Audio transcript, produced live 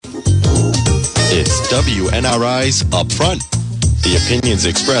It's WNRI's Upfront. The opinions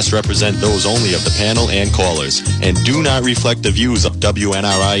expressed represent those only of the panel and callers and do not reflect the views of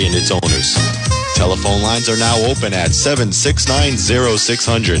WNRI and its owners. Telephone lines are now open at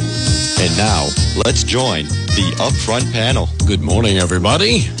 769-0600. And now, let's join the Upfront panel. Good morning,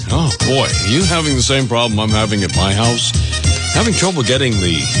 everybody. Oh, boy, are you having the same problem I'm having at my house? Having trouble getting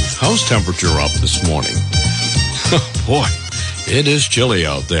the house temperature up this morning. Boy, it is chilly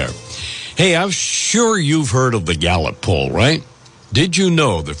out there. Hey, I'm sure you've heard of the Gallup poll, right? Did you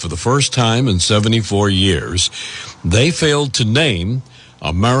know that for the first time in 74 years, they failed to name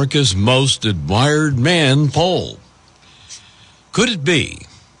America's Most Admired Man poll? Could it be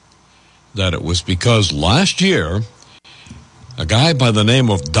that it was because last year, a guy by the name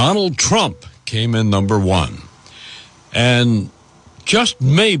of Donald Trump came in number one? And just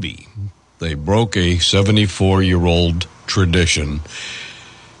maybe they broke a 74-year-old tradition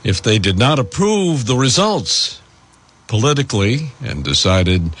if they did not approve the results politically and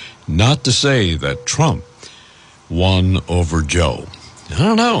decided not to say that Trump won over Joe. I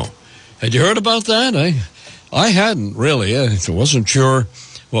don't know. Had you heard about that? I hadn't really. I wasn't sure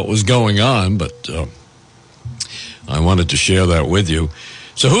what was going on, but I wanted to share that with you.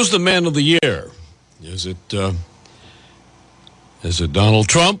 So who's the man of the year? Is it Donald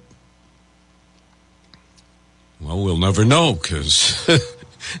Trump? Well, we'll never know because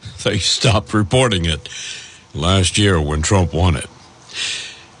they stopped reporting it last year when Trump won it.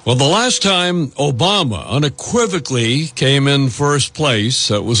 Well, the last time Obama unequivocally came in first place,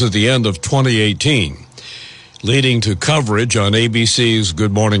 that was at the end of 2018, leading to coverage on ABC's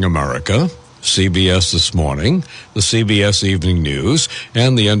Good Morning America, CBS This Morning, the CBS Evening News,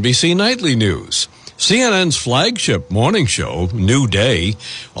 and the NBC Nightly News. CNN's flagship morning show, New Day,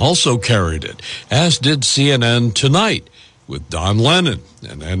 also carried it, as did CNN Tonight with Don Lemon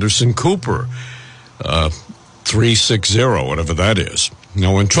and Anderson Cooper, 360, whatever that is.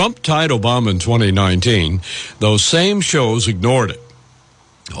 Now, when Trump tied Obama in 2019, those same shows ignored it,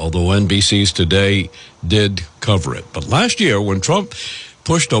 although NBC's Today did cover it. But last year, when Trump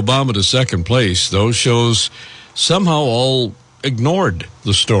pushed Obama to second place, those shows somehow all ignored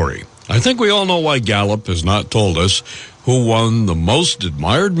the story. I think we all know why Gallup has not told us who won the Most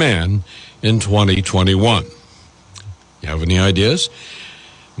Admired Man in 2021. You have any ideas?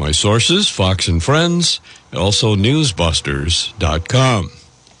 My sources, Fox and Friends, also newsbusters.com.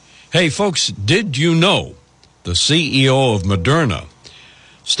 Hey, folks, did you know the CEO of Moderna,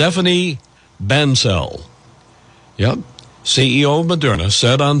 Stephanie Bancel, CEO of Moderna,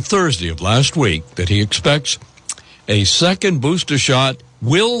 said on Thursday of last week that he expects a second booster shot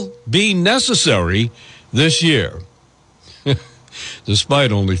will be necessary this year,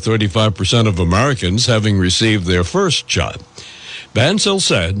 despite only 35% of Americans having received their first shot. Bancel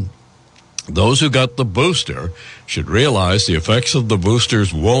said those who got the booster should realize the effects of the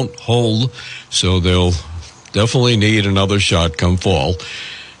boosters won't hold, so they'll definitely need another shot come fall.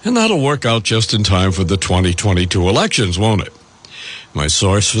 And that'll work out just in time for the 2022 elections, won't it? My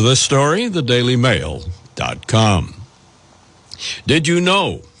source for this story, thedailymail.com. Did you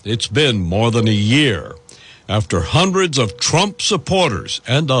know it's been more than a year after hundreds of Trump supporters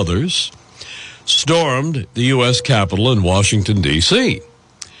and others stormed the U.S. Capitol in Washington, D.C.?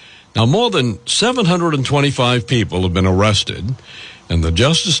 Now, more than 725 people have been arrested, and the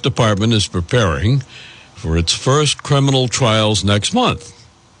Justice Department is preparing for its first criminal trials next month.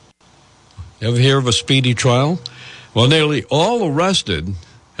 Ever hear of a speedy trial? Well, nearly all arrested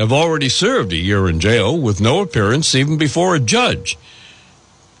have already served a year in jail with no appearance even before a judge.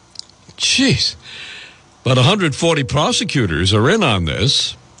 Jeez. But 140 prosecutors are in on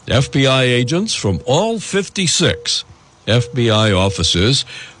this. FBI agents from all 56 FBI offices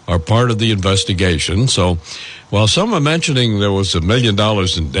are part of the investigation. So while some are mentioning there was $1 million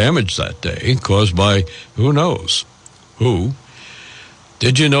in damage that day caused by who knows who,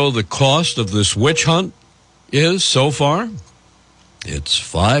 did you know the cost of this witch hunt is so far? It's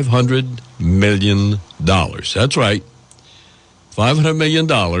 $500 million. That's right. $500 million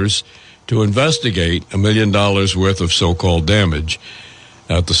to investigate $1 million worth of so-called damage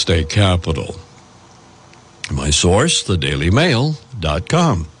at the state capitol. My source,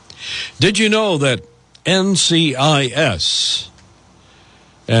 thedailymail.com. Did you know that NCIS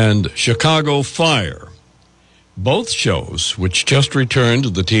and Chicago Fire, both shows which just returned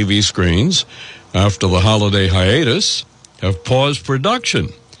to the TV screens after the holiday hiatus, have paused production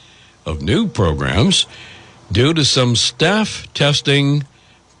of new programs due to some staff testing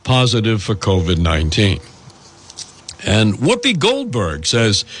positive for COVID-19. And Whoopi Goldberg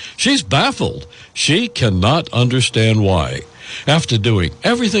says she's baffled. She cannot understand why. After doing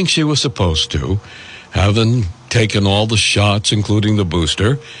everything she was supposed to, having taken all the shots, including the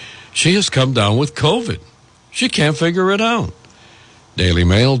booster, she has come down with COVID. She can't figure it out.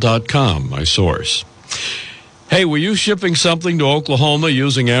 DailyMail.com, my source. Hey, were you shipping something to Oklahoma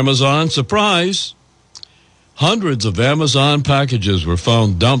using Amazon? Surprise! Hundreds of Amazon packages were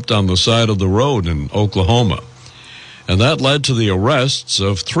found dumped on the side of the road in Oklahoma. And that led to the arrests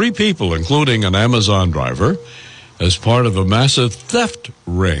of 3 people, including an Amazon driver, as part of a massive theft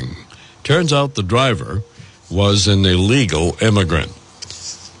ring. Turns out the driver was an illegal immigrant.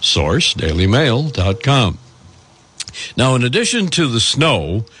 Source, DailyMail.com. Now, in addition to the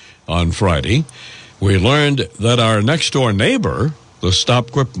snow on Friday, we learned that our next-door neighbor, the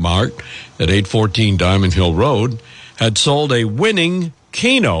Stop Grip Mart at 814 Diamond Hill Road, had sold a winning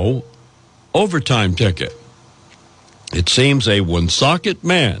Keno overtime ticket. It seems a Woonsocket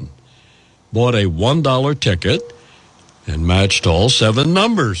man bought a $1 ticket and matched all 7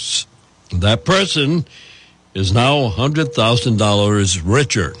 numbers. That person is now $100,000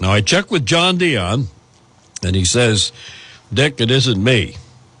 richer. Now, I checked with John Dion, and he says, Dick, it isn't me.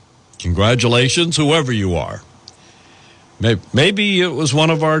 Congratulations, whoever you are. Maybe it was one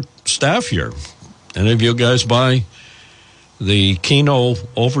of our staff here. Any of you guys buy the Keno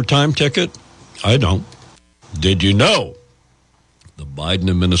overtime ticket? I don't. Did you know the Biden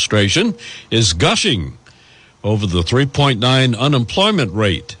administration is gushing over the 3.9 unemployment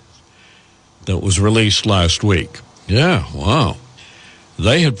rate that was released last week? Yeah, wow.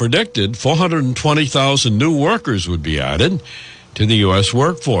 They had predicted 420,000 new workers would be added to the U.S.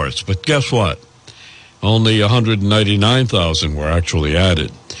 workforce. But guess what? Only 199,000 were actually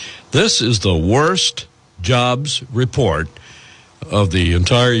added. This is the worst jobs report of the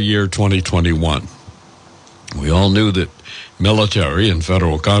entire year 2021. We all knew that military and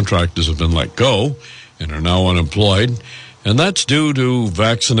federal contractors have been let go and are now unemployed, and that's due to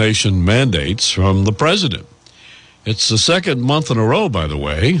vaccination mandates from the president. It's the second month in a row, by the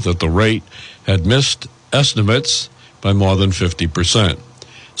way, that the rate had missed estimates by more than 50%.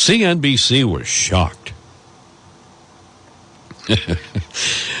 CNBC was shocked.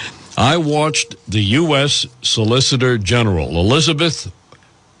 I watched the U.S. Solicitor General Elizabeth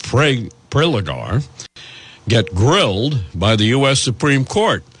Prelogar get grilled by the U.S. Supreme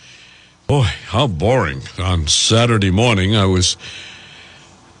Court. Boy, how boring. On Saturday morning, I was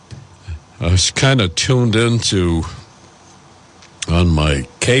kind of tuned into on my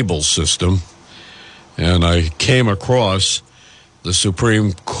cable system, and I came across the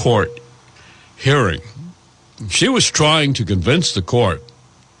Supreme Court hearing. She was trying to convince the court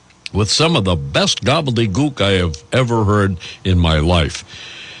with some of the best gobbledygook I have ever heard in my life.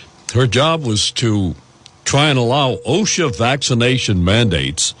 Her job was to try and allow OSHA vaccination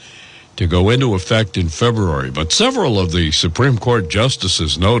mandates to go into effect in February. But several of the Supreme Court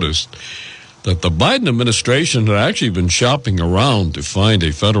justices noticed that the Biden administration had actually been shopping around to find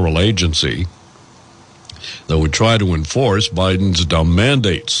a federal agency that would try to enforce Biden's dumb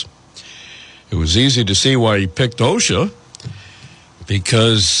mandates. It was easy to see why he picked OSHA,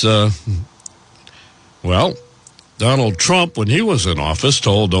 because, Donald Trump, when he was in office,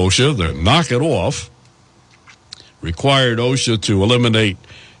 told OSHA to knock it off, required OSHA to eliminate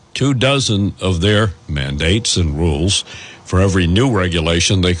 24 of their mandates and rules for every new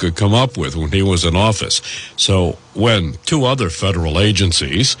regulation they could come up with when he was in office. So when 2 other federal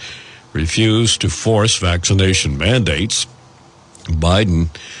agencies refused to force vaccination mandates, Biden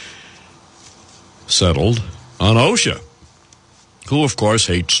settled on OSHA, who, of course,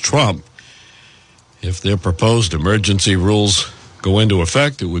 hates Trump. If their proposed emergency rules go into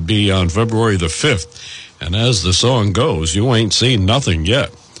effect, it would be on February the 5th. And as the song goes, you ain't seen nothing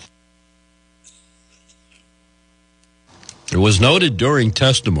yet. It was noted during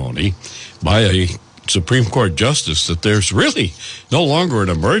testimony by a Supreme Court justice that there's really no longer an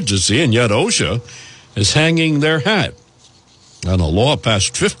emergency, and yet OSHA is hanging their hat on a law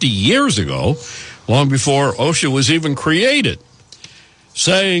passed 50 years ago, long before OSHA was even created,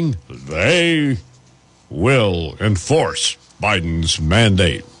 saying they will enforce Biden's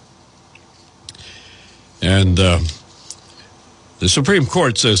mandate. And the Supreme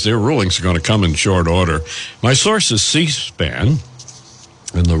Court says their rulings are going to come in short order. My source is C-SPAN,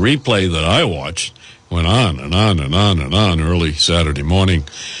 and the replay that I watched went on and on and on and on early Saturday morning.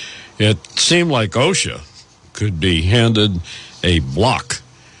 It seemed like OSHA could be handed a block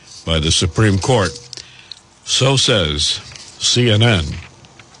by the Supreme Court. So says CNN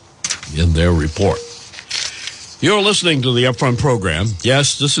in their report. You're listening to the Upfront program.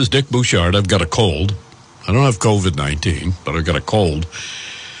 Yes, this is Dick Bouchard. I've got a cold. I don't have COVID-19, but I've got a cold.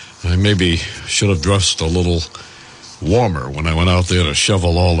 I maybe should have dressed a little warmer when I went out there to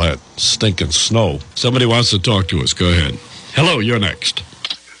shovel all that stinking snow. Somebody wants to talk to us. Go ahead. Hello, you're next.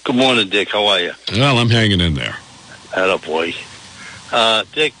 Good morning, Dick. How are you? Well, I'm hanging in there. Attaboy.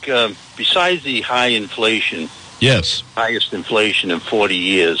 Dick, besides the high inflation, Yes. highest inflation in 40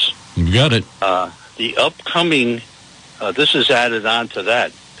 years, You got it. the upcoming, this is added on to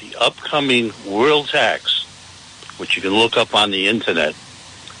that, the upcoming world tax, which you can look up on the internet.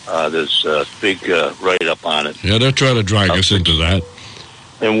 There's a big write-up on it, Yeah, they're trying to drag us into that.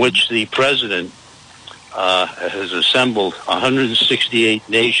 in which the president has assembled 168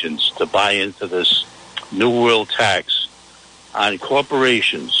 nations to buy into this new world tax on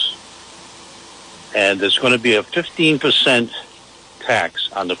corporations. And there's going to be a 15% tax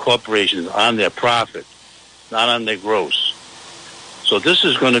on the corporations on their profit, not on their gross. So this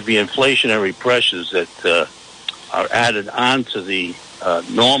is going to be inflationary pressures that are added on to the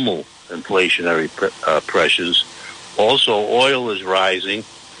normal inflationary pressures. Also, oil is rising.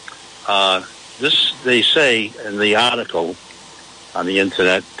 This, they say in the article on the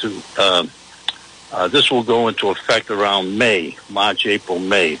internet, this will go into effect around March, April,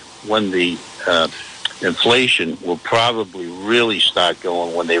 May, when the inflation will probably really start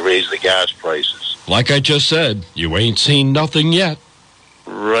going when they raise the gas prices. Like I just said, you ain't seen nothing yet.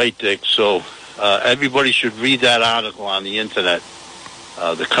 Right, Dick. So everybody should read that article on the internet,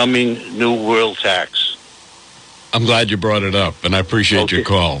 the coming new world tax. I'm glad you brought it up, and I appreciate your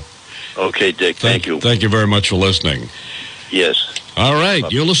call. Okay, Dick. Thank you. Thank you very much for listening. Yes. All right.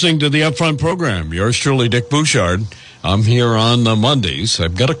 You're listening to the Upfront program. Yours truly, Dick Bouchard. I'm here on Mondays.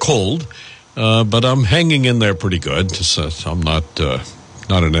 I've got a cold, but I'm hanging in there pretty good. Just, I'm not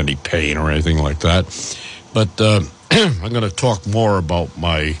in any pain or anything like that. But I'm going to talk more about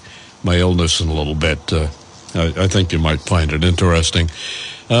my illness in a little bit. I think you might find it interesting.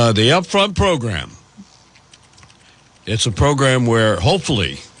 The Upfront program. It's a program where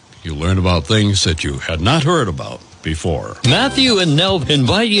hopefully you learn about things that you had not heard about before. Matthew and Nell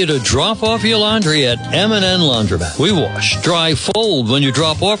invite you to drop off your laundry at M&N Laundromat. We wash, dry, fold when you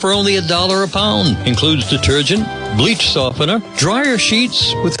drop off for only $1 a pound. Includes detergent, bleach softener, dryer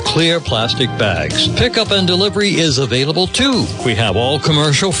sheets with clear plastic bags. Pickup and delivery is available too. We have all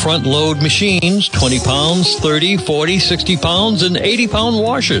commercial front load machines, 20 pounds, 30, 40, 60 pounds, and 80-pound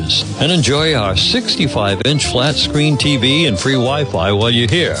washers. And enjoy our 65-inch flat screen TV and free Wi-Fi while you're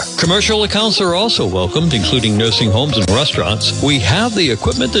here. Commercial accounts are also welcomed, including nursing homes and restaurants. We have the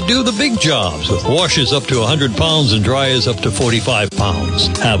equipment to do the big jobs, with washers up to 100 pounds and dryers up to 45 pounds.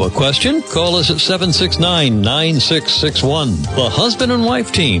 Have a question? Call us at 769-9661. The husband and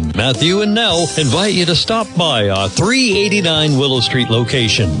wife team, Matthew and Nell, invite you to stop by our 389 Willow Street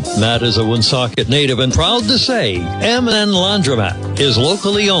location. Matt is a Woonsocket native and proud to say M&N Laundromat is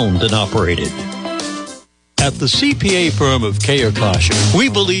locally owned and operated. At the CPA firm of Kayer Kasher, we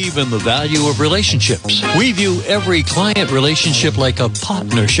believe in the value of relationships. We view every client relationship like a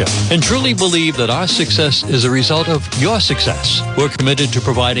partnership and truly believe that our success is a result of your success. We're committed to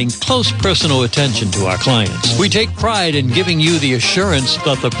providing close personal attention to our clients. We take pride in giving you the assurance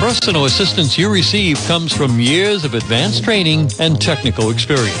that the personal assistance you receive comes from years of advanced training and technical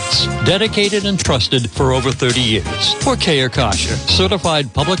experience. Dedicated and trusted for over 30 years. We're Kayer Kasher,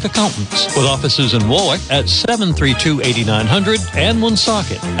 certified public accountants with offices in Warwick at 732-8900 and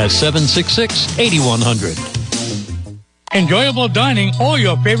Woonsocket at 766-8100. Enjoyable dining or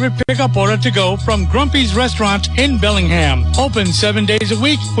your favorite pickup order to go from Grumpy's Restaurant in Bellingham. Open 7 days a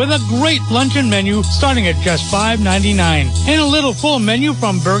week with a great luncheon menu starting at just $5.99. And a little full menu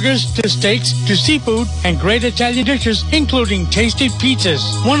from burgers to steaks to seafood and great Italian dishes, including tasty pizzas.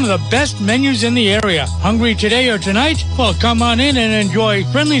 One of the best menus in the area. Hungry today or tonight? Well, come on in and enjoy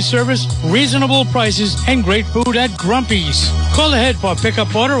friendly service, reasonable prices, and great food at Grumpy's. Call ahead for a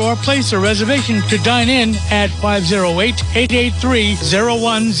pickup order or place a reservation to dine in at 508-883-0101.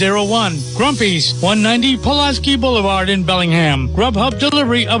 Grumpy's, 190 Pulaski Boulevard in Bellingham. Grubhub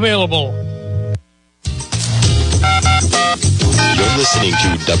delivery available. You're listening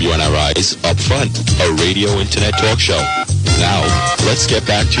to WNRI's Upfront, a radio internet talk show. Now, let's get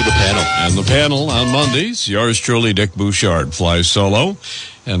back to the panel. And the panel on Mondays, yours truly, Dick Bouchard, flies solo.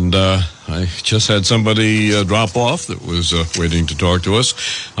 And I just had somebody drop off that was waiting to talk to us.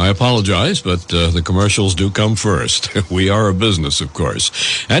 I apologize, but the commercials do come first. We are a business, of course.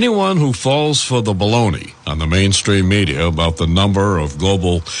 Anyone who falls for the baloney on the mainstream media about the number of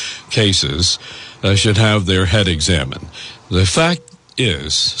global cases should have their head examined. The fact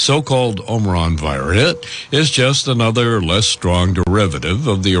is, so-called Omicron virus is just another less strong derivative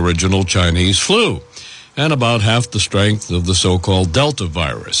of the original Chinese flu, and about half the strength of the so-called Delta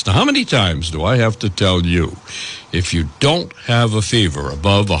virus. Now, how many times do I have to tell you? If you don't have a fever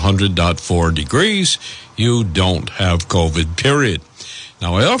above 100.4 degrees, you don't have COVID, period.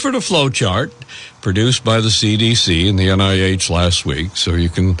 Now, I offered a flow chart produced by the CDC and the NIH last week, so you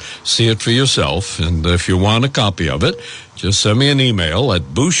can see it for yourself. And if you want a copy of it, just send me an email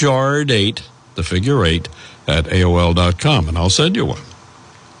at Bouchard8, the figure 8, at AOL.com, and I'll send you one.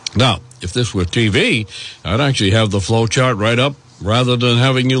 Now, if this were TV, I'd actually have the flow chart right up rather than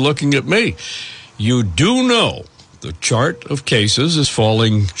having you looking at me. You do know the chart of cases is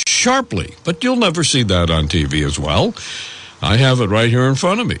falling sharply, but you'll never see that on TV as well. I have it right here in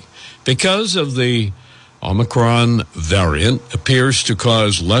front of me. Because of the Omicron variant appears to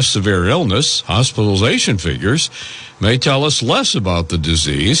cause less severe illness, hospitalization figures may tell us less about the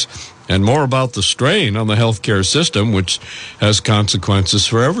disease and more about the strain on the healthcare system, which has consequences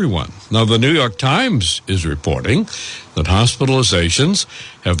for everyone. Now, the New York Times is reporting that hospitalizations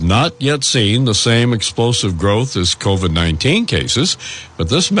have not yet seen the same explosive growth as COVID-19 cases, but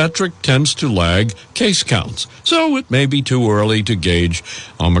this metric tends to lag case counts. So it may be too early to gauge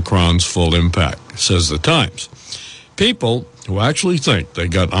Omicron's full impact, says the Times. People who actually think they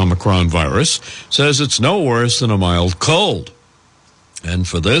got Omicron virus says it's no worse than a mild cold. And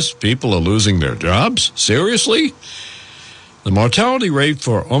for this, people are losing their jobs? Seriously? The mortality rate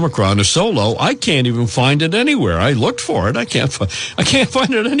for Omicron is so low, I can't even find it anywhere. I looked for it. I can't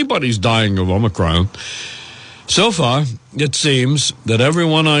find it. Anybody's dying of Omicron. So far, it seems that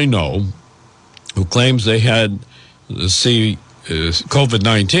everyone I know who claims they had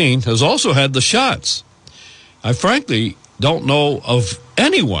COVID-19 has also had the shots. I frankly don't know of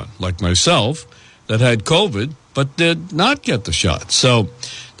anyone like myself that had COVID but did not get the shot. So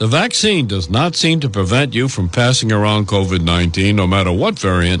the vaccine does not seem to prevent you from passing around COVID-19, no matter what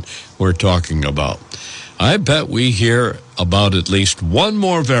variant we're talking about. I bet we hear about at least one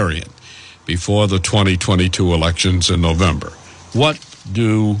more variant before the 2022 elections in November. What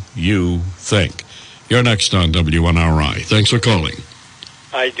do you think? You're next on WNRI. Thanks for calling.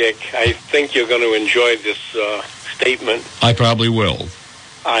 Hi, Dick. I think you're going to enjoy this statement. I probably will.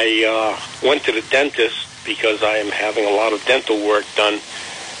 I went to the dentist because I am having a lot of dental work done,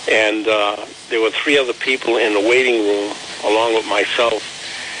 and there were 3 other people in the waiting room along with myself,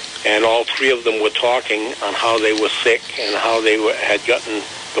 and all 3 of them were talking on how they were sick and how they had gotten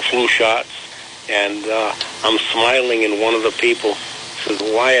the flu shots, and I'm smiling, and one of the people says,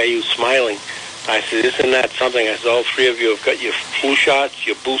 "Why are you smiling?" I said, "Isn't that something?" I said, "All 3 of you have got your flu shots,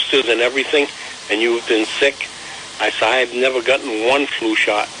 your boosters and everything, and you've been sick." I said, "I've never gotten one flu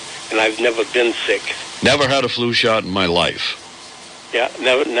shot, and I've never been sick." Never had a flu shot in my life. Yeah,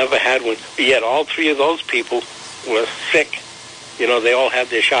 never had one. Yet all 3 of those people were sick. You know, they all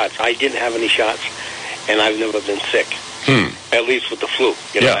had their shots. I didn't have any shots, and I've never been sick. At least with the flu.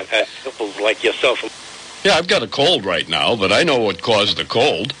 You know, I've had pimples like yourself. Yeah, I've got a cold right now, but I know what caused the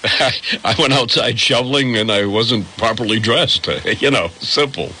cold. I went outside shoveling, and I wasn't properly dressed.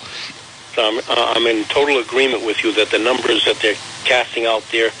 Simple. So I'm in total agreement with you that the numbers that they're casting out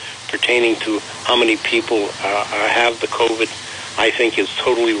there pertaining to how many people have the COVID, I think is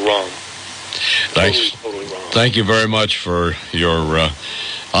totally wrong. Thanks. Totally wrong. Thank you very much for your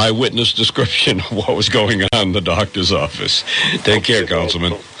eyewitness description of what was going on in the doctor's office. Take care,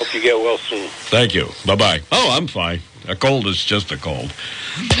 Councilman. Hope you get well soon. Thank you. Bye-bye. Oh, I'm fine. A cold is just a cold.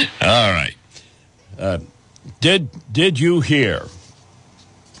 All right. Did you hear?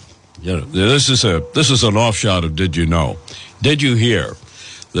 This is an offshot of Did You Know? Did you hear?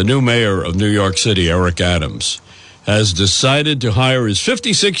 The new mayor of New York City, Eric Adams, has decided to hire his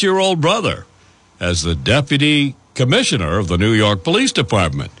 56-year-old brother as the deputy commissioner of the New York Police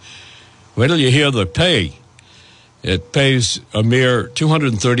Department. Wait till you hear the pay. It pays a mere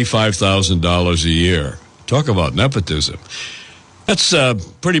 $235,000 a year. Talk about nepotism. That's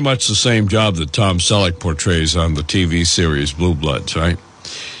pretty much the same job that Tom Selleck portrays on the TV series Blue Bloods, right?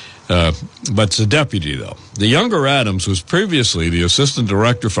 But it's a deputy, though. The younger Adams was previously the assistant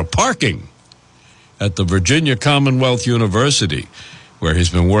director for parking at the Virginia Commonwealth University, where he's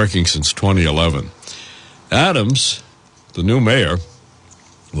been working since 2011. Adams, the new mayor,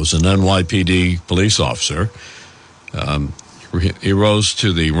 was an NYPD police officer. He rose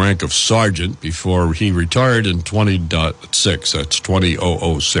to the rank of sergeant before he retired in 2006. That's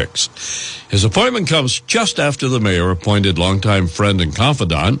 2006. His appointment comes just after the mayor appointed longtime friend and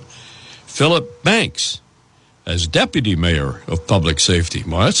confidant Philip Banks as deputy mayor of public safety.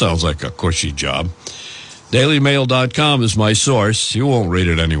 Well, that sounds like a cushy job. DailyMail.com is my source. You won't read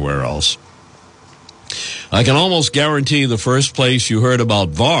it anywhere else. I can almost guarantee the first place you heard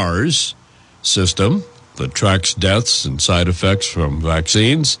about VAERS system that tracks deaths and side effects from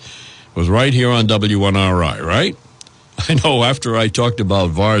vaccines was right here on WNRI, right? I know after I talked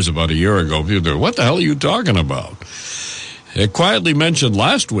about VARs about a year ago, people go, what the hell are you talking about? It quietly mentioned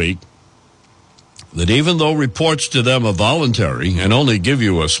last week that even though reports to them are voluntary and only give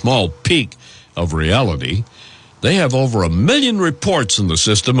you a small peek of reality, they have over 1 million reports in the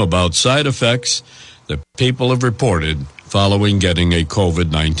system about side effects that people have reported following getting a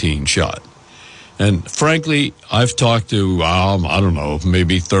COVID-19 shot. And frankly, I've talked to, I don't know,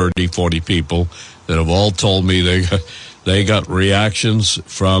 maybe 30, 40 people that have all told me they got reactions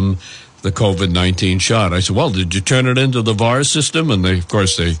from the COVID-19 shot. I said, well, did you turn it into the VARS system? And they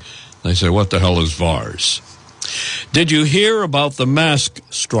say, what the hell is VARS? Did you hear about the mask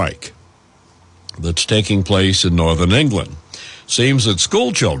strike that's taking place in northern England? Seems that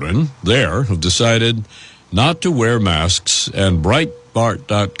school children there have decided not to wear masks, and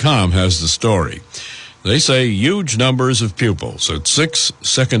Breitbart.com has the story. They say huge numbers of pupils at 6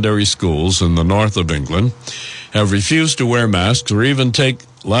 secondary schools in the north of England have refused to wear masks or even take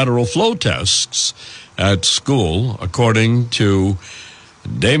lateral flow tests at school, according to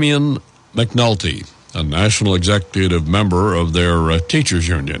Damien McNulty, a national executive member of their teachers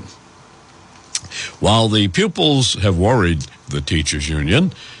union. While the pupils have worried the teachers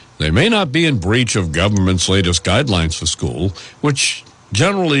union, they may not be in breach of government's latest guidelines for school, which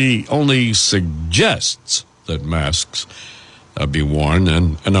generally only suggests that masks be worn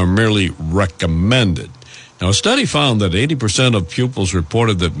and are merely recommended. Now, a study found that 80% of pupils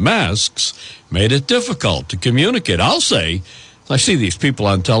reported that masks made it difficult to communicate. I see these people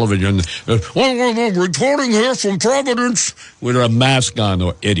on television, reporting here from Providence with a mask on,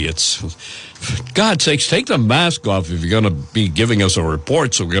 or idiots. For God's sakes, take the mask off if you're going to be giving us a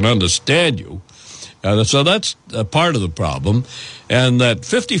report so we can understand you. So that's a part of the problem. And that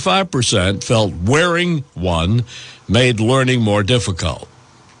 55% felt wearing one made learning more difficult.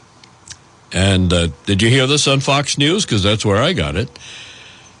 And did you hear this on Fox News? Because that's where I got it.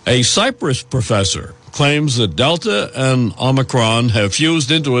 A Cyprus professor claims that Delta and Omicron have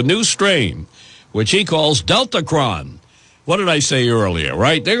fused into a new strain, which he calls Deltacron. What did I say earlier,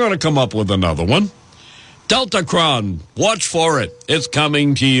 right? They're going to come up with another one. Deltacron, watch for it. It's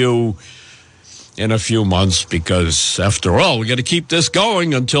coming to you in a few months because, after all, we got to keep this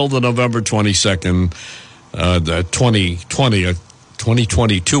going until the November 22nd, the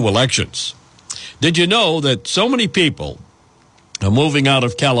 2022 elections. Did you know that so many people are moving out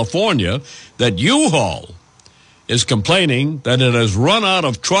of California that U-Haul is complaining that it has run out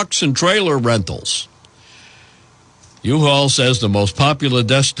of trucks and trailer rentals? U-Haul says the most popular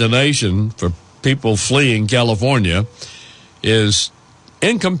destination for people fleeing California is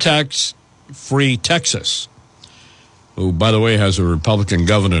income tax-free Texas, who, by the way, has a Republican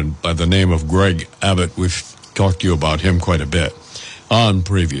governor by the name of Greg Abbott. We've talked to you about him quite a bit on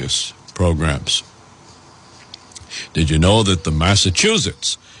previous programs. Did you know that the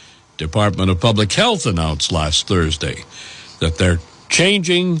Massachusetts Department of Public Health announced last Thursday that they're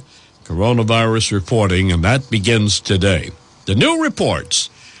changing coronavirus reporting, and that begins today? The new reports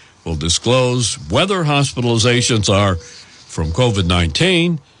will disclose whether hospitalizations are from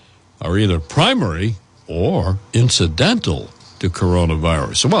COVID-19 are either primary or incidental to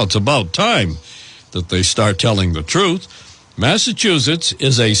coronavirus. Well, it's about time that they start telling the truth. Massachusetts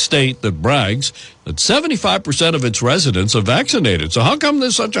is a state that brags that 75% of its residents are vaccinated. So how come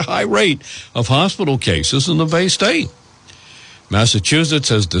there's such a high rate of hospital cases in the Bay State? Massachusetts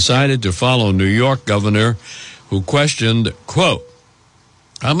has decided to follow New York governor who questioned, quote,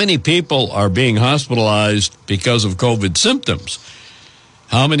 how many people are being hospitalized because of COVID symptoms?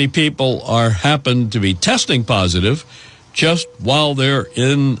 How many people happen to be testing positive just while they're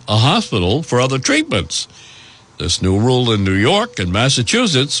in a hospital for other treatments? This new rule in New York and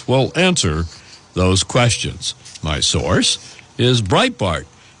Massachusetts will answer those questions. My source is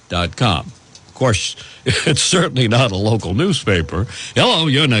Breitbart.com. Of course, it's certainly not a local newspaper. Hello,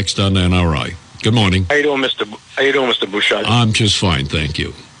 you're next on NRI. Good morning. How you doing, Mr. Bouchard? I'm just fine, thank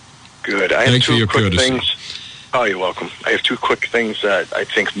you. Good. I have two quick things. Oh, you're welcome. I have two quick things that I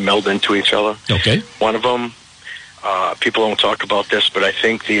think meld into each other. Okay. One of them, people don't talk about this, but I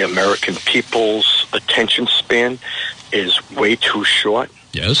think the American people's attention span is way too short.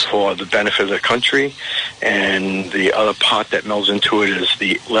 Yes. For the benefit of the country. And the other part that melds into it is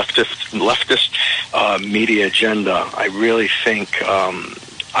the leftist media agenda. I really think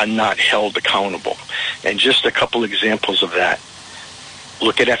are not held accountable. And just a couple examples of that.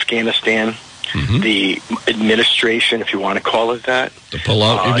 Look at Afghanistan. Mm-hmm. The administration, if you want to call it that. The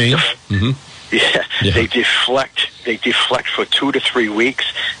pullout, you mean? Mm-hmm. Yeah, they deflect. They deflect for 2 to 3 weeks.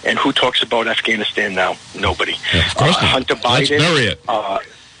 And who talks about Afghanistan now? Nobody. Yeah, of course not. Hunter Biden. Let's bury it.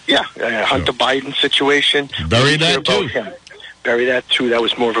 Yeah, Hunter Biden situation. Bury that too. Bury that too. That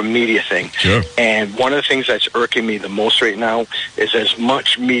was more of a media thing. Sure. And one of the things that's irking me the most right now is as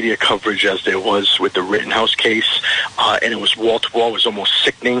much media coverage as there was with the Rittenhouse case, and it was wall to wall. It was almost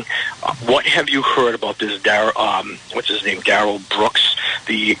sickening. What have you heard about this what's his name? Darrell Brooks,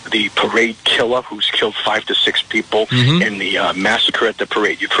 the parade killer who's killed 5 to 6 people in the massacre at the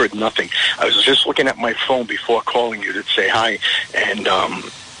parade? You've heard nothing. I was just looking at my phone before calling you to say hi, and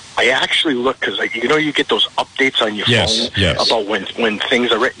I actually look because, you get those updates on your phone about when things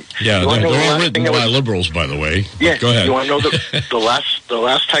are written. Yeah, they're all written by liberals, by the way. Yeah, go ahead. You want to know the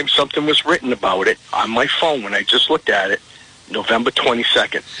last time something was written about it on my phone when I just looked at it? November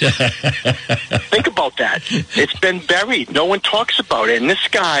 22nd. Think about that. It's been buried. No one talks about it. And this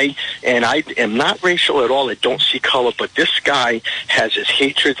guy, and I am not racial at all, I don't see color, but this guy has his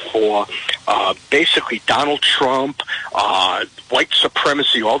hatred for basically Donald Trump, white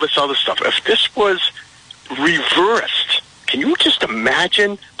supremacy, all this other stuff. If this was reversed, can you just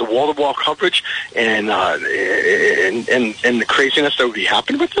imagine the wall-to-wall coverage and the craziness that would be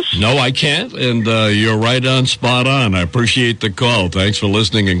happening with this? No, I can't, and you're right on, spot on. I appreciate the call. Thanks for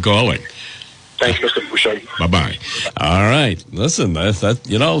listening and calling. Thanks, Mr. Bouchard. Bye-bye. All right. Listen,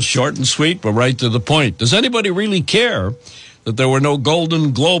 that short and sweet, but right to the point. Does anybody really care that there were no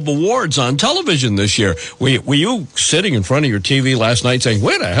Golden Globe Awards on television this year? Were you sitting in front of your TV last night saying,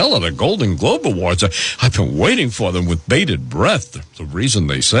 where the hell are the Golden Globe Awards? I've been waiting for them with bated breath. The reason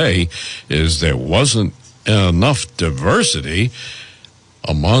they say is there wasn't enough diversity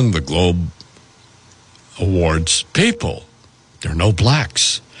among the Globe Awards people. There are no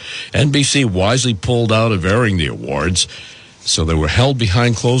blacks. NBC wisely pulled out of airing the awards, so they were held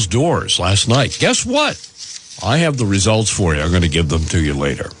behind closed doors last night. Guess what? I have the results for you. I'm going to give them to you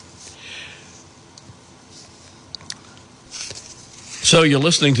later. So you're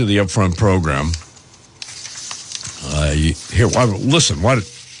listening to the Upfront program. Listen.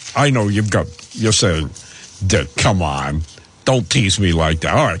 I know you're saying, come on, don't tease me like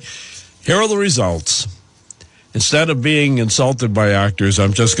that. All right, here are the results. Instead of being insulted by actors,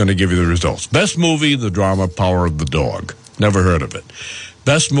 I'm just going to give you the results. Best movie, the drama Power of the Dog. Never heard of it.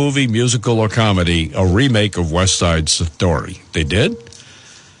 Best movie, musical, or comedy, a remake of West Side Story. They did?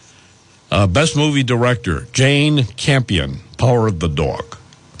 Best movie director, Jane Campion, Power of the Dog.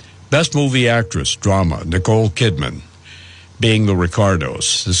 Best movie actress, drama, Nicole Kidman, Being the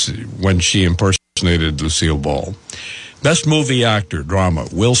Ricardos. This is when she impersonated Lucille Ball. Best movie actor, drama,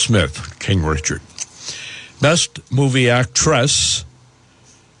 Will Smith, King Richard. Best movie actress,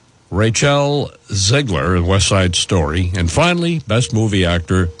 Rachel Zegler in West Side Story. And finally, Best Movie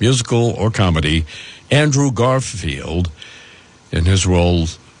Actor, Musical or Comedy, Andrew Garfield in his role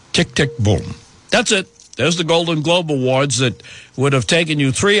Tick, Tick, Boom. That's it. There's the Golden Globe Awards that would have taken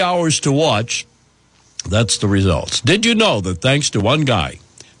you 3 hours to watch. That's the results. Did you know that thanks to one guy,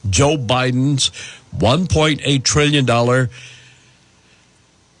 Joe Biden's $1.8 trillion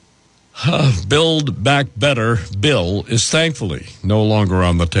Build Back Better bill is thankfully no longer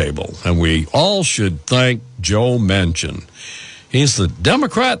on the table. And we all should thank Joe Manchin. He's the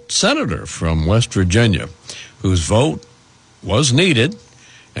Democrat senator from West Virginia whose vote was needed,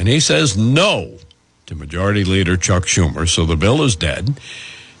 and he says no to Majority Leader Chuck Schumer. So the bill is dead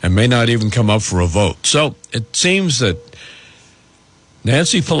and may not even come up for a vote. So it seems that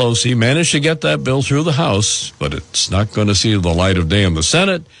Nancy Pelosi managed to get that bill through the House, but it's not going to see the light of day in the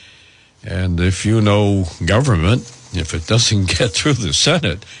Senate. And if you know government, if it doesn't get through the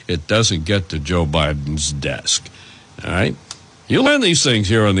Senate, it doesn't get to Joe Biden's desk. All right? You learn these things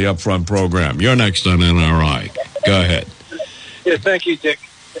here on the Upfront program. You're next on NRI. Go ahead. Yeah, thank you, Dick.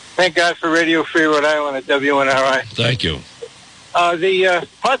 Thank God for Radio Free Rhode Island at WNRI. Thank you. The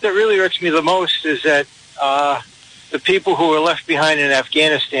part that really irks me the most is that the people who were left behind in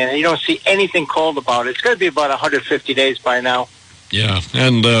Afghanistan, and you don't see anything called about it. It's going to be about 150 days by now. Yeah,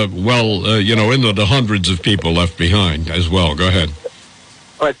 and, in the hundreds of people left behind as well. Go ahead.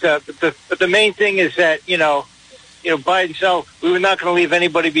 But the main thing is that, Biden said, we were not going to leave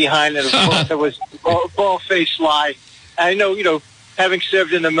anybody behind. And, of course, that was a bald-faced lie. I know, having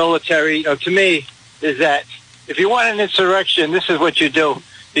served in the military, to me, is that if you want an insurrection, this is what you do.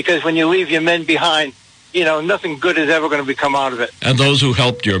 Because when you leave your men behind, nothing good is ever going to come out of it. And those who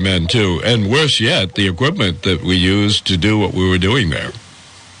helped your men, too. And worse yet, the equipment that we used to do what we were doing there.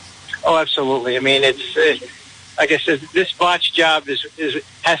 Oh, absolutely. I mean, it's like I said, this botched job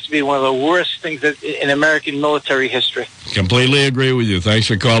has to be one of the worst things in American military history. Completely agree with you. Thanks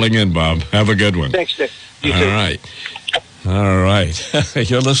for calling in, Bob. Have a good one. Thanks, Dick. You too. All right. All right.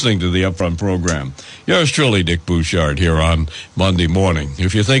 You're listening to the Upfront program. Yours truly, Dick Bouchard, here on Monday morning.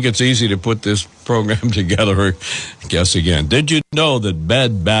 If you think it's easy to put this program together, guess again. Did you know that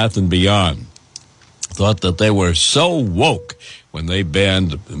Bed Bath & Beyond thought that they were so woke when they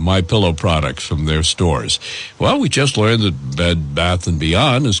banned MyPillow products from their stores? Well, we just learned that Bed Bath &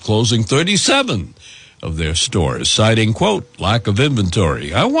 Beyond is closing 37 of their stores, citing, quote, lack of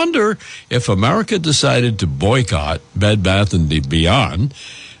inventory. I wonder if America decided to boycott Bed Bath & Beyond,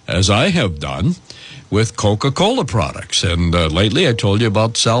 as I have done with Coca-Cola products. And lately I told you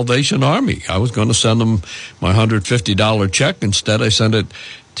about Salvation Army. I was going to send them my $150 check. Instead, I sent it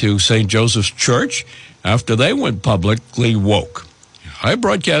to St. Joseph's Church after they went publicly woke. I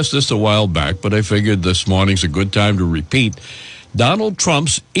broadcast this a while back, but I figured this morning's a good time to repeat Donald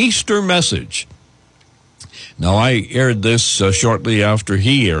Trump's Easter message. Now, I aired this shortly after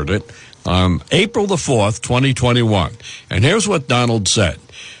he aired it on April the 4th, 2021. And here's what Donald said.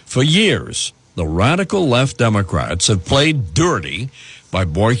 For years, the radical left Democrats have played dirty by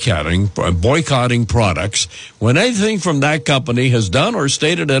boycotting products when anything from that company has done or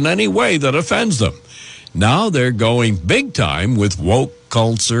stated in any way that offends them. Now they're going big time with woke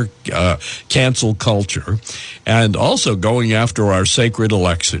culture, cancel culture, and also going after our sacred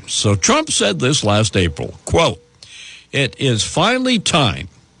elections. So Trump said this last April, quote, it is finally time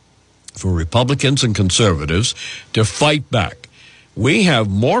for Republicans and conservatives to fight back. We have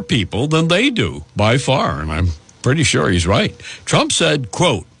more people than they do by far, and I'm pretty sure he's right. Trump said,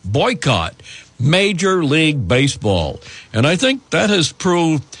 quote, boycott Major League Baseball. And I think that has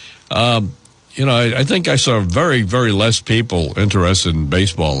proved, I think I saw very, very less people interested in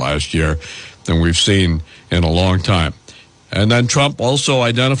baseball last year than we've seen in a long time. And then Trump also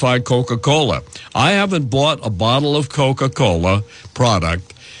identified Coca-Cola. I haven't bought a bottle of Coca-Cola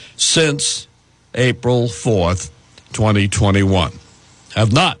product since April 4th, 2021.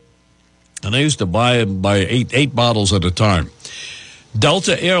 Have not. And I used to buy eight bottles at a time.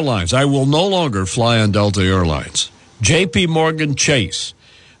 Delta Airlines. I will no longer fly on Delta Airlines. J.P. Morgan Chase.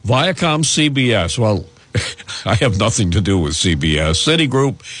 Viacom CBS. Well, I have nothing to do with CBS.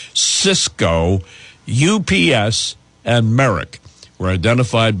 Citigroup, Cisco, UPS, and Merrick were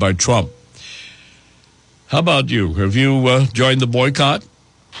identified by Trump. How about you? Have you joined the boycott?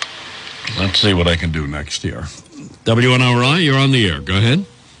 Let's see what I can do next year. WNRI, you're on the air. Go ahead.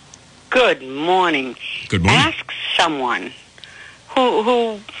 Good morning. Good morning. Ask someone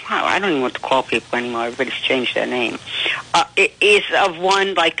who I don't even know what to call people anymore. Everybody's changed their name. Is of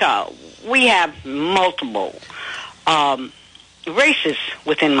one, like, we have multiple races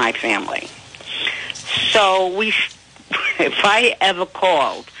within my family. So if I ever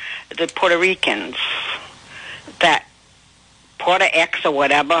called the Puerto Ricans that Puerto X or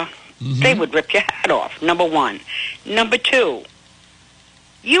whatever, they would rip your head off, number one. Number two,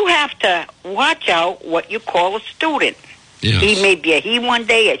 you have to watch out what you call a student. Yes. He may be a he one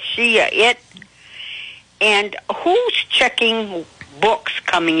day, a she, a it. And who's checking books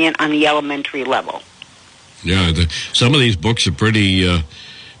coming in on the elementary level? Yeah, some of these books are pretty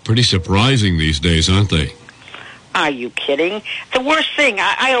surprising these days, aren't they? Are you kidding? The worst thing,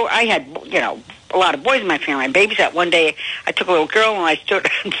 I had, a lot of boys in my family. I babysat one day. I took a little girl and I stood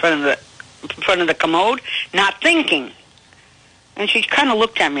in front of the commode, not thinking. And she kind of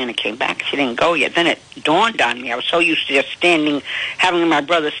looked at me and it came back. She didn't go yet. Then it dawned on me. I was so used to just standing, having my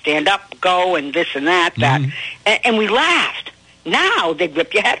brother stand up, go, and this and that. And we laughed. Now they'd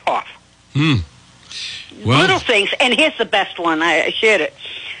rip your head off. Well, little things. And here's the best one. I shared it.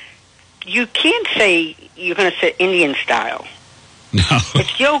 You can't say you're going to sit Indian style. No.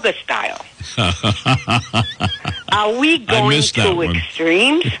 It's yoga style. Are we going to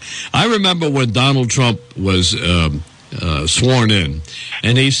extremes? I remember when Donald Trump was sworn in,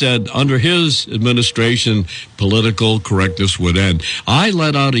 and he said under his administration, political correctness would end. I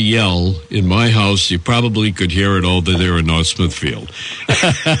let out a yell in my house. You probably could hear it over there in North Smithfield.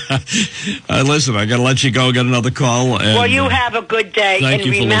 Listen, I got to let you go. Got another call. And, well, you have a good day. Thank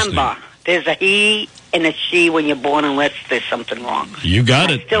you for remember, there's a he and a she when you're born unless there's something wrong. You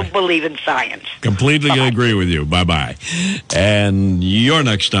got it. I still believe in science. Completely Bye-bye. Agree with you. Bye-bye. And you're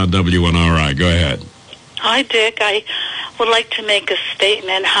next on WNRI. Go ahead. Hi, Dick. I would like to make a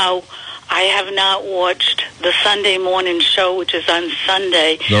statement how I have not watched the Sunday morning show, which is on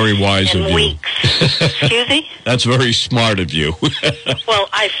Sunday. Very wise of you. Weeks. Excuse me? That's very smart of you. Well,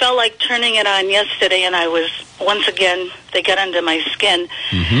 I felt like turning it on yesterday, and I was, once again, they got under my skin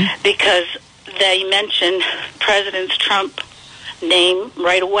because they mentioned President Trump name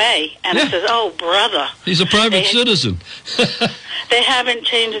right away. And it says, oh, brother. He's a private citizen. They haven't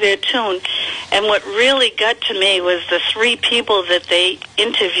changed their tune. And what really got to me was the three people that they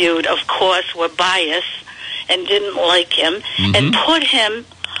interviewed, of course, were biased and didn't like him, and put him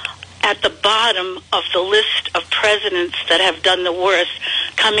at the bottom of the list of presidents that have done the worst,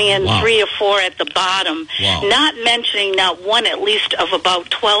 coming in 3 or 4 at the bottom, not mentioning not one at least of about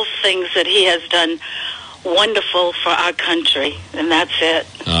 12 things that he has done wonderful for our country, and that's it.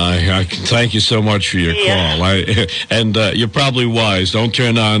 I thank you so much for your call. And you're probably wise. Don't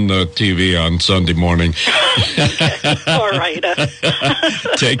turn on the TV on Sunday morning. All right.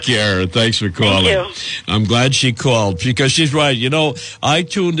 Take care. Thanks for calling. Thank you. I'm glad she called because she's right. You know, I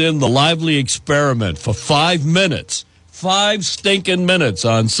tuned in the Lively Experiment for 5 minutes, 5 stinking minutes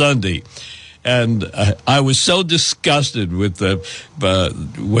on Sunday. And I was so disgusted with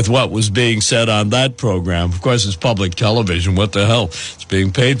what was being said on that program. Of course, it's public television. What the hell? It's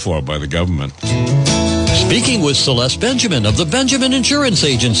being paid for by the government. Speaking with Celeste Benjamin of the Benjamin Insurance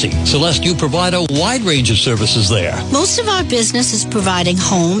Agency. Celeste, you provide a wide range of services there. Most of our business is providing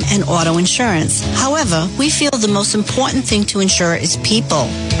home and auto insurance. However, we feel the most important thing to insure is people.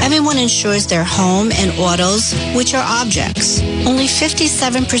 Everyone insures their home and autos, which are objects. Only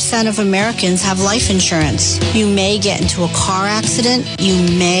 57% of Americans have life insurance. You may get into a car accident, you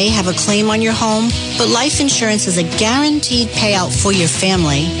may have a claim on your home, but life insurance is a guaranteed payout for your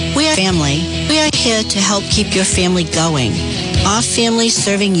family. We are here to help keep your family going. Our family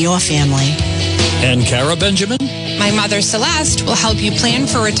serving your family. And Cara Benjamin? My mother, Celeste, will help you plan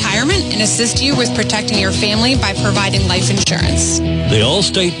for retirement and assist you with protecting your family by providing life insurance. The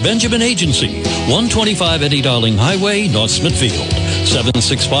Allstate Benjamin Agency, 125 Eddie Darling Highway, North Smithfield,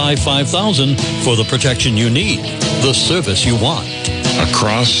 765-5000 for the protection you need, the service you want.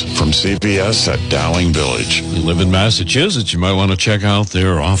 Across from CBS at Dowling Village. You live in Massachusetts, you might want to check out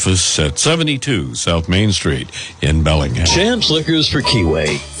their office at 72 South Main Street in Bellingham. Champs Liquors for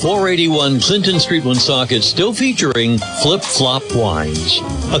Keyway, 481 Clinton Street, Woonsocket, still featuring Flip Flop Wines,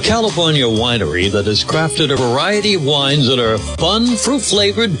 a California winery that has crafted a variety of wines that are fun,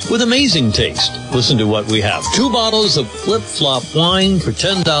 fruit-flavored, with amazing taste. Listen to what we have. 2 bottles of Flip Flop wine for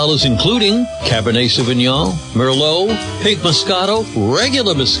 $10, including Cabernet Sauvignon, Merlot, Pink Moscato,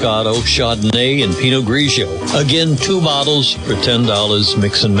 regular Moscato, Chardonnay, and Pinot Grigio. Again, 2 bottles for $10,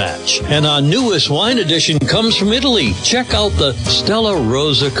 mix and match. And our newest wine edition comes from Italy. Check out the Stella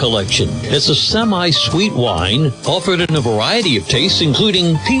Rosa collection. It's a semi-sweet wine offered in a variety of tastes,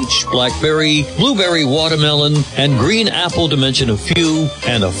 including peach, blackberry, blueberry, watermelon, and green apple, to mention a few,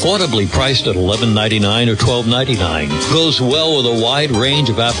 and affordably priced at $11.99 or $12.99. Goes well with a wide range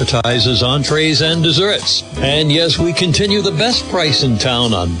of appetizers, entrees, and desserts. And yes, we continue the best price in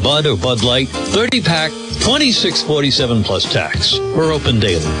town on Bud or Bud Light, 30-pack, $26.47 plus tax. We're open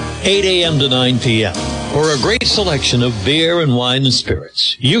daily, 8 a.m. to 9 p.m. For a great selection of beer and wine and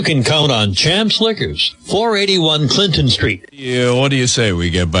spirits. You can count on Champs Liquors, 481 Clinton Street. Yeah, what do you say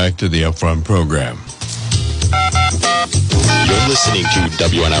we get back to the Upfront program? You're listening to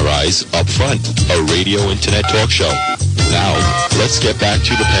WNRI's Upfront, a radio internet talk show. Now, let's get back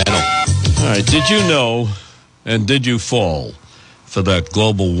to the panel. All right, did you know, and did you fall for that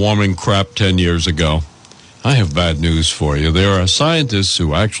global warming crap 10 years ago? I have bad news for you. There are scientists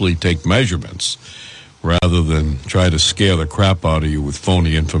who actually take measurements rather than try to scare the crap out of you with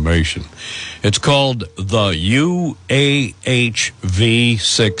phony information. It's called the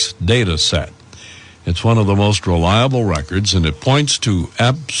UAHV6 data set. It's one of the most reliable records, and it points to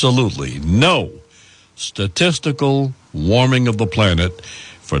absolutely no statistical warming of the planet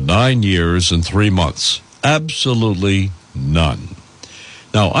for 9 years and 3 months. Absolutely none.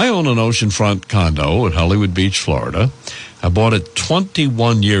 Now, I own an oceanfront condo at Hollywood Beach, Florida. I bought it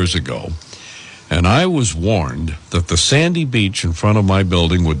 21 years ago, and I was warned that the sandy beach in front of my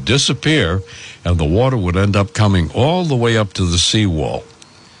building would disappear and the water would end up coming all the way up to the seawall.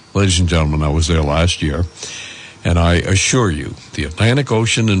 Ladies and gentlemen, I was there last year, and I assure you, the Atlantic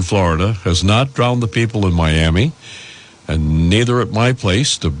Ocean in Florida has not drowned the people in Miami, and neither at my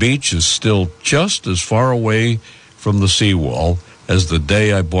place. The beach is still just as far away from the seawall as the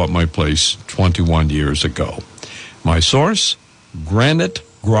day I bought my place 21 years ago. My source,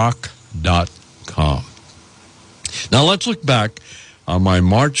 granitegrok.com. Now let's look back on my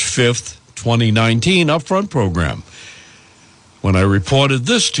March 5th, 2019 Upfront program when I reported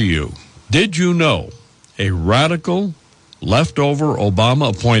this to you. Did you know a radical, leftover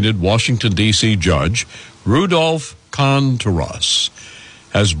Obama-appointed Washington, D.C. judge, Rudolph Contreras,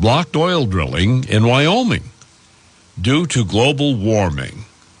 has blocked oil drilling in Wyoming due to global warming?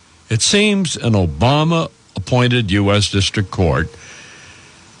 It seems an Obama-appointed U.S. District Court,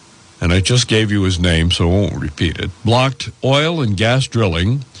 and I just gave you his name, so I won't repeat it, blocked oil and gas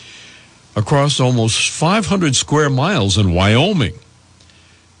drilling across almost 500 square miles in Wyoming.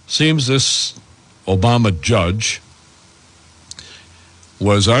 Seems this Obama judge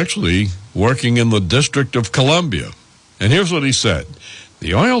was actually working in the District of Columbia. And here's what he said.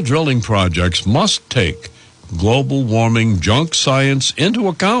 The oil drilling projects must take global warming junk science into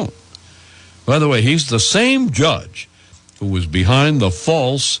account. By the way, he's the same judge who was behind the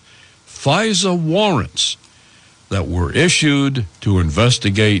false FISA warrants that were issued to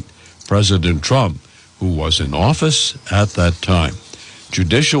investigate President Trump, who was in office at that time.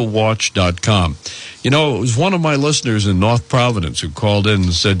 JudicialWatch.com. You know, it was one of my listeners in North Providence who called in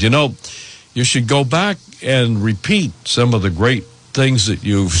and said, you should go back and repeat some of the great things that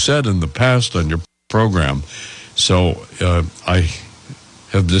you've said in the past on your program. So I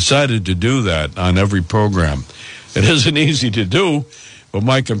have decided to do that on every program. It isn't easy to do, but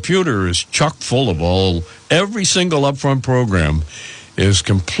my computer is chock full of every single Upfront program is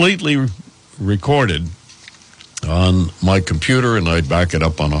completely recorded on my computer, and I back it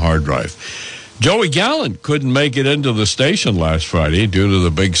up on a hard drive. Joey Gallant couldn't make it into the station last Friday due to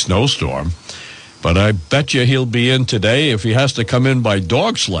the big snowstorm, but I bet you he'll be in today if he has to come in by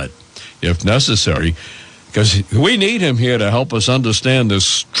dog sled, if necessary, because we need him here to help us understand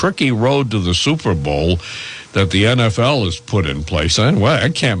this tricky road to the Super Bowl that the NFL has put in place. I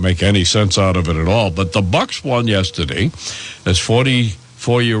can't make any sense out of it at all, but the Bucs won yesterday. This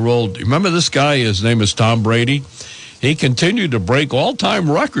 44-year-old, remember this guy, his name is Tom Brady? He continued to break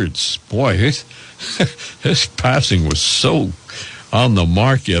all-time records. Boy, his passing was so on the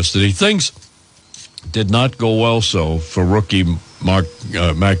mark yesterday. Things did not go well for rookie Mac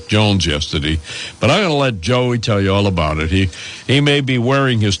Jones yesterday. But I'm going to let Joey tell you all about it. He may be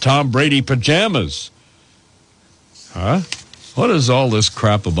wearing his Tom Brady pajamas. Huh? What is all this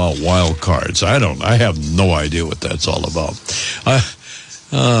crap about wild cards? I have no idea what that's all about.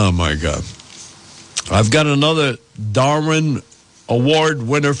 Oh, my God. I've got another Darwin Award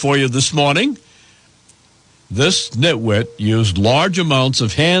winner for you this morning. This nitwit used large amounts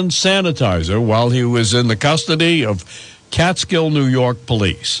of hand sanitizer while he was in the custody of Catskill, New York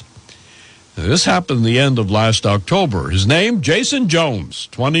police. Now, this happened the end of last October. His name, Jason Jones,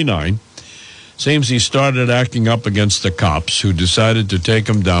 29. Seems he started acting up against the cops who decided to take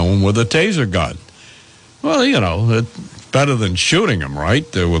him down with a taser gun. Well, it's better than shooting him, right,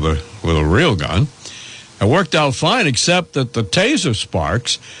 with a real gun. It worked out fine, except that the taser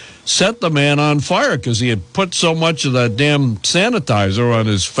sparks set the man on fire because he had put so much of that damn sanitizer on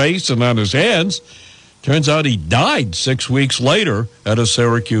his face and on his hands. Turns out he died 6 weeks later at a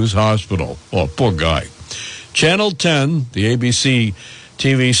Syracuse hospital. Oh, poor guy. Channel 10, the ABC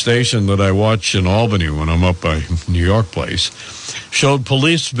TV station that I watch in Albany when I'm up by New York Place, showed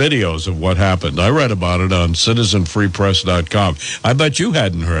police videos of what happened. I read about it on citizenfreepress.com. I bet you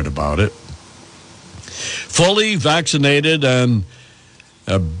hadn't heard about it. Fully vaccinated and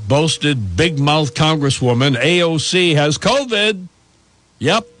boasted big mouth Congresswoman AOC has COVID.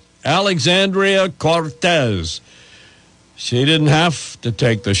 Yep, Alexandria Cortez. She didn't have to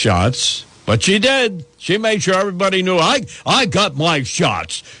take the shots, but she did. She made sure everybody knew, I got my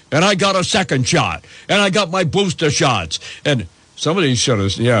shots, and I got a second shot, and I got my booster shots. And somebody should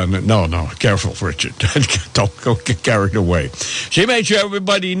have, no, careful, Richard. Don't go get carried away. She made sure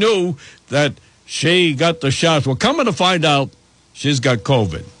everybody knew that she got the shots. Well, coming to find out, she's got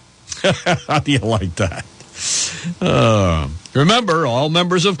COVID. How do you like that? Remember, all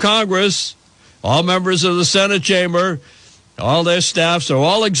members of Congress, all members of the Senate chamber, all their staffs are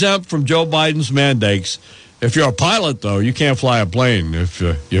all exempt from Joe Biden's mandates. If you're a pilot, though, you can't fly a plane if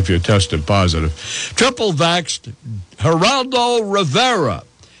you're tested positive. Triple vaxxed Geraldo Rivera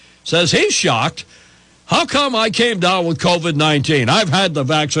says he's shocked. How come I came down with COVID-19? I've had the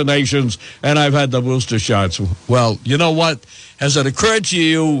vaccinations and I've had the booster shots. Well, you know what? Has it occurred to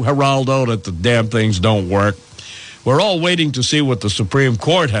you, Geraldo, that the damn things don't work? We're all waiting to see what the Supreme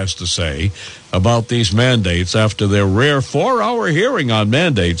Court has to say about these mandates after their rare 4-hour hearing on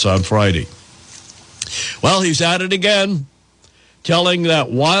mandates on Friday. Well, he's at it again, telling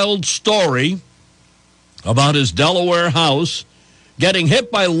that wild story about his Delaware house getting hit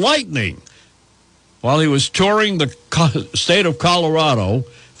by lightning while he was touring the state of Colorado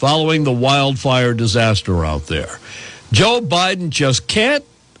following the wildfire disaster out there. Joe Biden just can't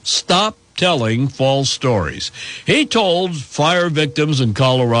stop telling false stories. He told fire victims in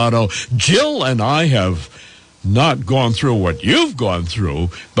Colorado, Jill and I have not gone through what you've gone through,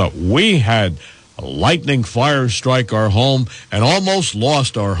 but we had a lightning fire strike our home and almost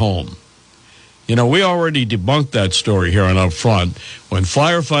lost our home. You know, we already debunked that story here on Up Front when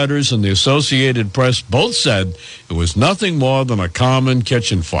firefighters and the Associated Press both said it was nothing more than a common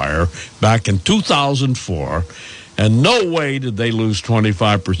kitchen fire back in 2004, and no way did they lose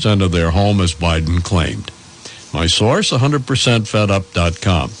 25% of their home as Biden claimed. My source,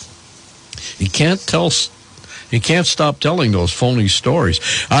 100%fedup.com. You can't stop telling those phony stories.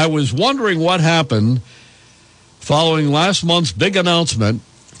 I was wondering what happened following last month's big announcement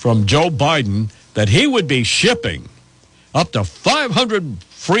from Joe Biden that he would be shipping up to 500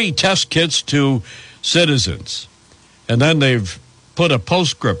 free test kits to citizens. And then they've put a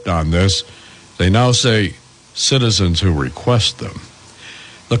postscript on this. They now say citizens who request them.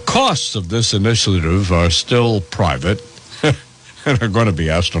 The costs of this initiative are still private and are going to be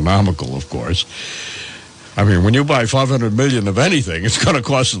astronomical, of course. I mean, when you buy $500 million of anything, it's going to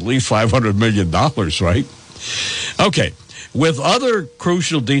cost at least $500 million, right? Okay, with other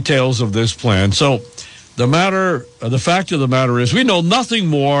crucial details of this plan. So the fact of the matter is we know nothing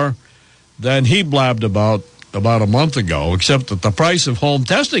more than he blabbed about a month ago, except that the price of home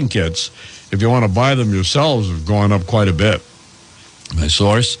testing kits, if you want to buy them yourselves, have gone up quite a bit. My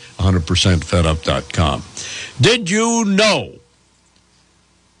source, 100%fedup.com. Did you know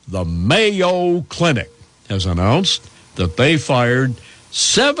the Mayo Clinic has announced that they fired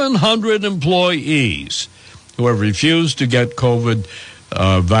 700 employees who have refused to get COVID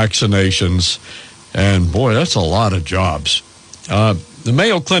vaccinations. And, boy, that's a lot of jobs. The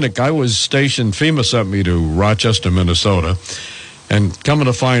Mayo Clinic, I was stationed, FEMA sent me to Rochester, Minnesota, and coming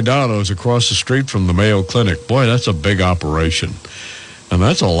to find out I was across the street from the Mayo Clinic. Boy, that's a big operation. And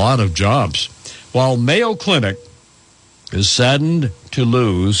that's a lot of jobs. While Mayo Clinic is saddened to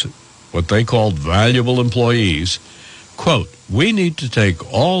lose what they called valuable employees, quote, we need to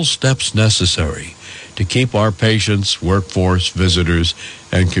take all steps necessary to keep our patients, workforce, visitors,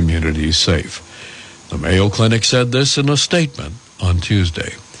 and communities safe. The Mayo Clinic said this in a statement on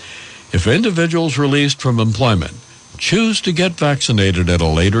Tuesday. If individuals released from employment choose to get vaccinated at a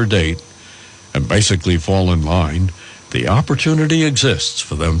later date and basically fall in line, the opportunity exists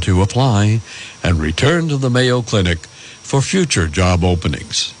for them to apply and return to the Mayo Clinic for future job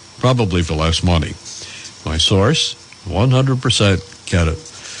openings, probably for less money. My source,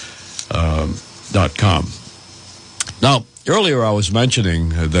 100%get.com. Now, earlier I was mentioning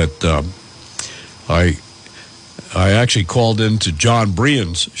that I actually called into John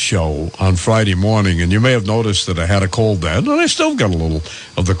Brian's show on Friday morning, and you may have noticed that I had a cold then, and I still got a little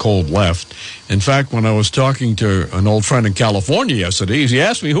of the cold left. In fact, when I was talking to an old friend in California yesterday, he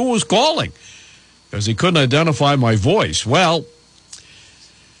asked me who was calling because he couldn't identify my voice. Well,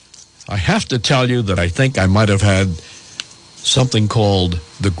 I have to tell you that I think I might have had something called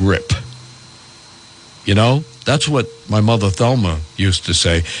the grip. You know, that's what my mother Thelma used to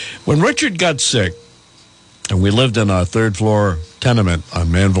say. When Richard got sick, and we lived in our third-floor tenement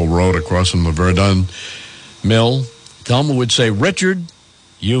on Manville Road across from the Verdun Mill, Thelma would say, Richard,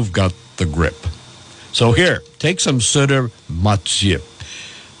 you've got the grip. So here, take some Sutter Mathieu.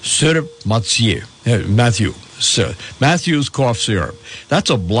 Sutter Mathieu. Matthew's cough syrup. That's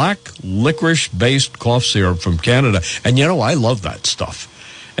a black licorice-based cough syrup from Canada. And, you know, I love that stuff.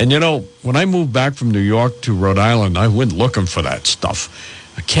 And, you know, when I moved back from New York to Rhode Island, I went looking for that stuff.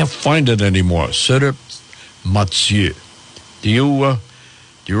 I can't find it anymore. Sutter Mathieu. Do you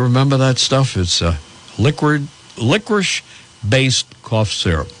remember that stuff? It's a licorice-based cough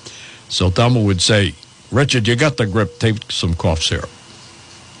syrup. So Thelma would say, Richard, you got the grip, take some cough syrup.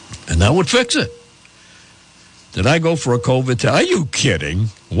 And that would fix it. Did I go for a COVID test? Are you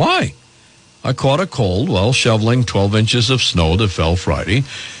kidding? Why? I caught a cold while shoveling 12 inches of snow that fell Friday.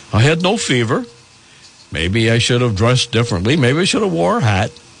 I had no fever. Maybe I should have dressed differently. Maybe I should have wore a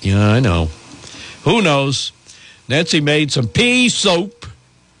hat. Yeah, I know. Who knows? Nancy made some pea soup,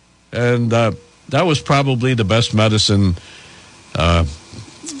 and that was probably the best medicine.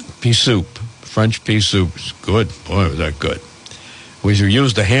 Pea soup, French pea soup is good. Boy, was that good. We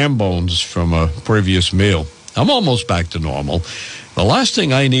used the ham bones from a previous meal. I'm almost back to normal. The last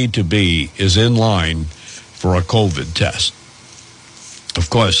thing I need to be is in line for a COVID test. Of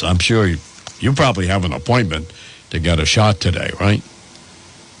course, I'm sure you probably have an appointment to get a shot today, right?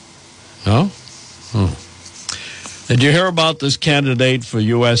 No? Oh. Did you hear about this candidate for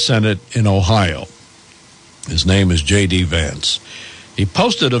U.S. Senate in Ohio? His name is J.D. Vance. He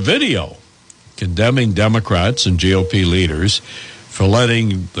posted a video condemning Democrats and GOP leaders for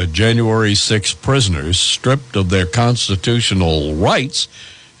letting the January 6 prisoners stripped of their constitutional rights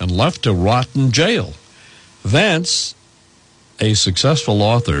and left to rot in jail. Vance, a successful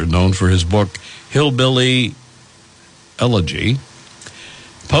author known for his book Hillbilly Elegy,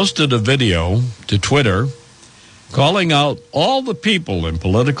 posted a video to Twitter calling out all the people in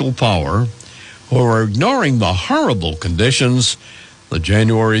political power who are ignoring the horrible conditions the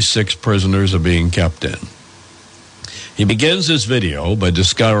January 6 prisoners are being kept in. He begins his video by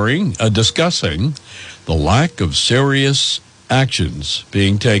discussing the lack of serious actions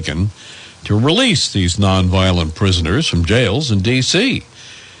being taken to release these nonviolent prisoners from jails in D.C.,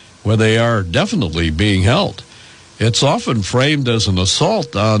 where they are definitely being held. It's often framed as an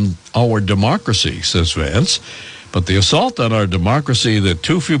assault on our democracy, says Vance, but the assault on our democracy that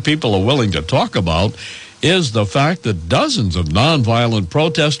too few people are willing to talk about is the fact that dozens of nonviolent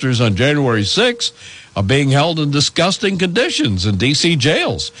protesters on January 6 are being held in disgusting conditions in D.C.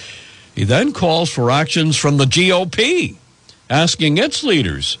 jails. He then calls for actions from the GOP, asking its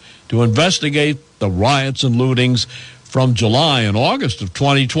leaders to investigate the riots and lootings from July and August of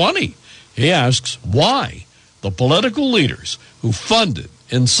 2020. He asks why the political leaders who funded,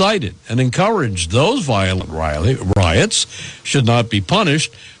 incited, and encouraged those violent riots should not be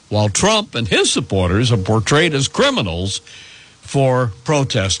punished, while Trump and his supporters are portrayed as criminals for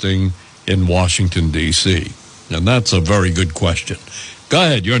protesting in Washington, D.C. And that's a very good question. Go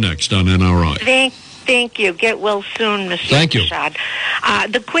ahead, you're next on NRI. Thank you. Get well soon, Mr. Thank you. Rashad.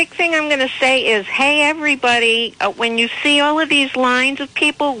 The quick thing I'm going to say is, hey, everybody, when you see all of these lines of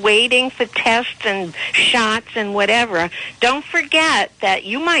people waiting for tests and shots and whatever, don't forget that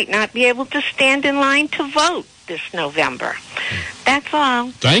you might not be able to stand in line to vote this November. That's all.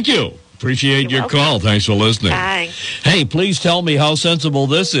 Thank you. Appreciate your call. Thanks for listening. Bye. Hey, please tell me how sensible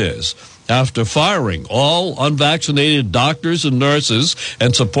this is. After firing all unvaccinated doctors and nurses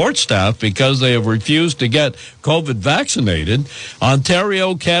and support staff because they have refused to get COVID vaccinated,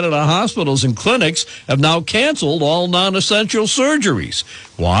 Ontario, Canada hospitals and clinics have now canceled all non-essential surgeries.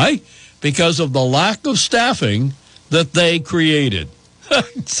 Why? Because of the lack of staffing that they created.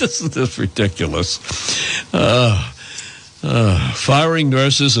 Isn't this ridiculous? Firing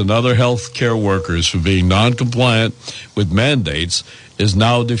nurses and other health care workers for being non-compliant with mandates is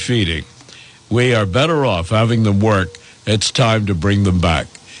now defeating. We are better off having them work. It's time to bring them back.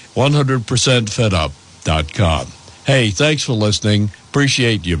 100%fedup.com. Hey, thanks for listening.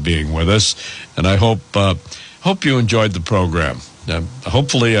 Appreciate you being with us, and I hope you enjoyed the program.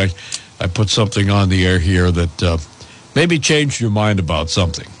 Hopefully I put something on the air here that maybe changed your mind about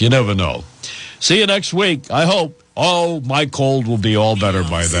something. You never know. See you next week, I hope. Oh, my cold will be all better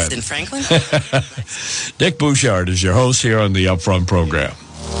by then. In Franklin? Dick Bouchard is your host here on the Upfront program.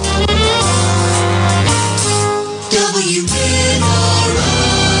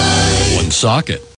 WNRI. One socket.